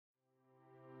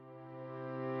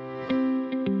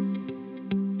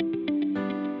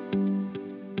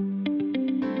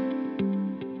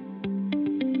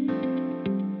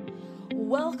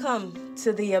Welcome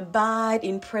to the Abide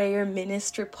in Prayer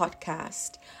Ministry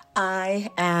podcast.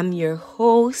 I am your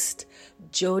host,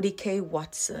 Jody K.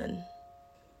 Watson.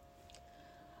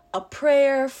 A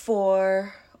prayer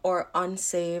for our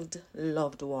unsaved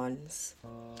loved ones.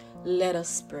 Let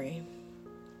us pray.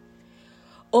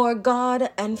 Our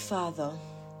God and Father,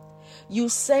 you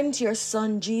sent your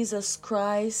Son Jesus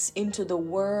Christ into the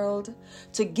world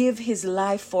to give his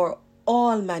life for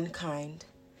all mankind.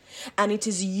 And it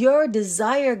is your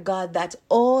desire, God, that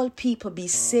all people be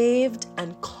saved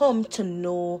and come to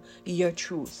know your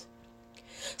truth.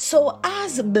 So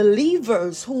as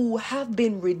believers who have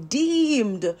been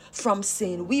redeemed from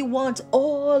sin, we want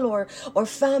all our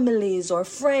families or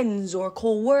friends or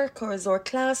co-workers or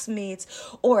classmates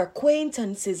or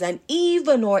acquaintances and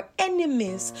even our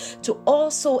enemies to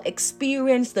also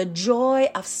experience the joy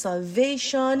of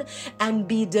salvation and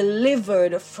be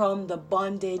delivered from the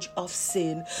bondage of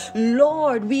sin.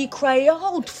 Lord, we cry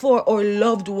out for our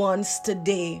loved ones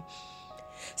today.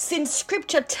 Since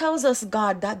scripture tells us,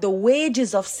 God, that the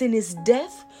wages of sin is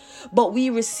death, but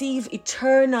we receive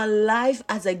eternal life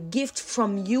as a gift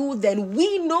from you, then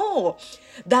we know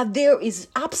that there is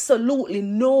absolutely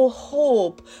no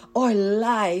hope or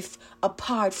life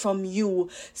apart from you.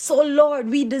 So, Lord,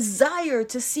 we desire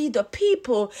to see the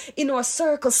people in our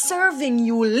circle serving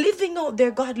you, living out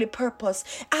their godly purpose,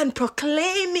 and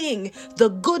proclaiming the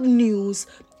good news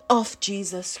of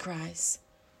Jesus Christ.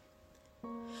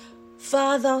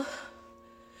 Father,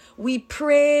 we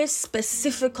pray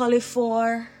specifically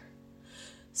for,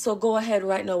 so go ahead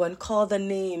right now and call the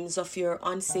names of your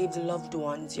unsaved loved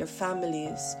ones, your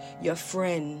families, your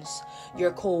friends,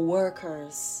 your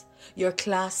co-workers, your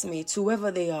classmates, whoever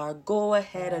they are. Go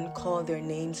ahead and call their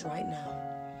names right now.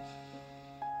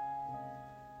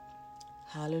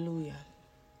 Hallelujah.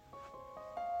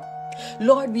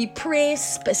 Lord, we pray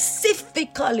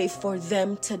specifically for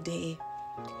them today.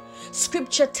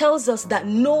 Scripture tells us that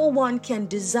no one can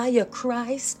desire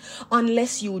Christ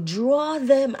unless you draw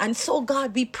them. And so,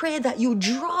 God, we pray that you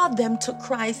draw them to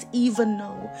Christ even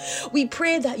now. We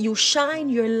pray that you shine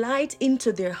your light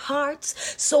into their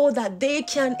hearts so that they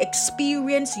can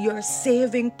experience your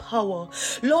saving power.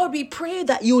 Lord, we pray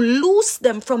that you loose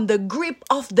them from the grip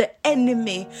of the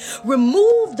enemy.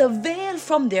 Remove the veil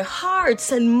from their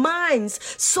hearts and minds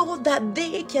so that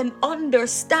they can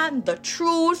understand the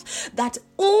truth that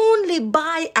only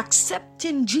by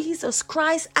accepting Jesus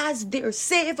Christ as their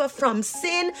Savior from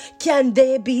sin can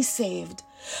they be saved.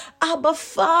 Abba,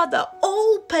 Father,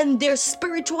 open their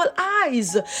spiritual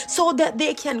eyes so that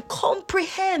they can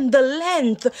comprehend the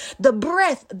length, the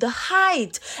breadth, the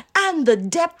height, and the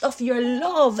depth of your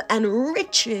love and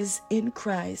riches in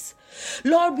Christ.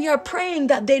 Lord, we are praying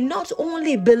that they not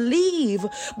only believe,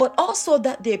 but also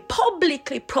that they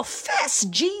publicly profess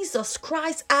Jesus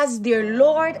Christ as their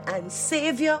Lord and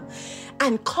Savior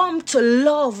and come to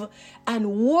love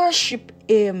and worship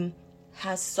Him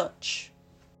as such.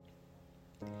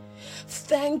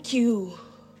 Thank you,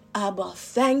 Abba.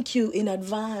 Thank you in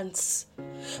advance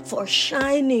for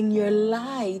shining your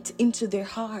light into their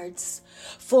hearts,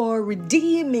 for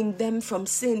redeeming them from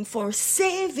sin, for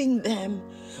saving them.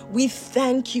 We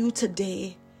thank you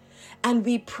today. And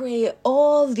we pray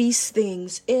all these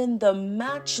things in the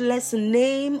matchless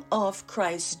name of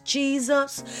Christ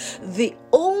Jesus, the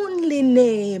only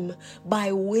name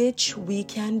by which we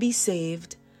can be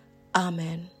saved.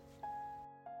 Amen.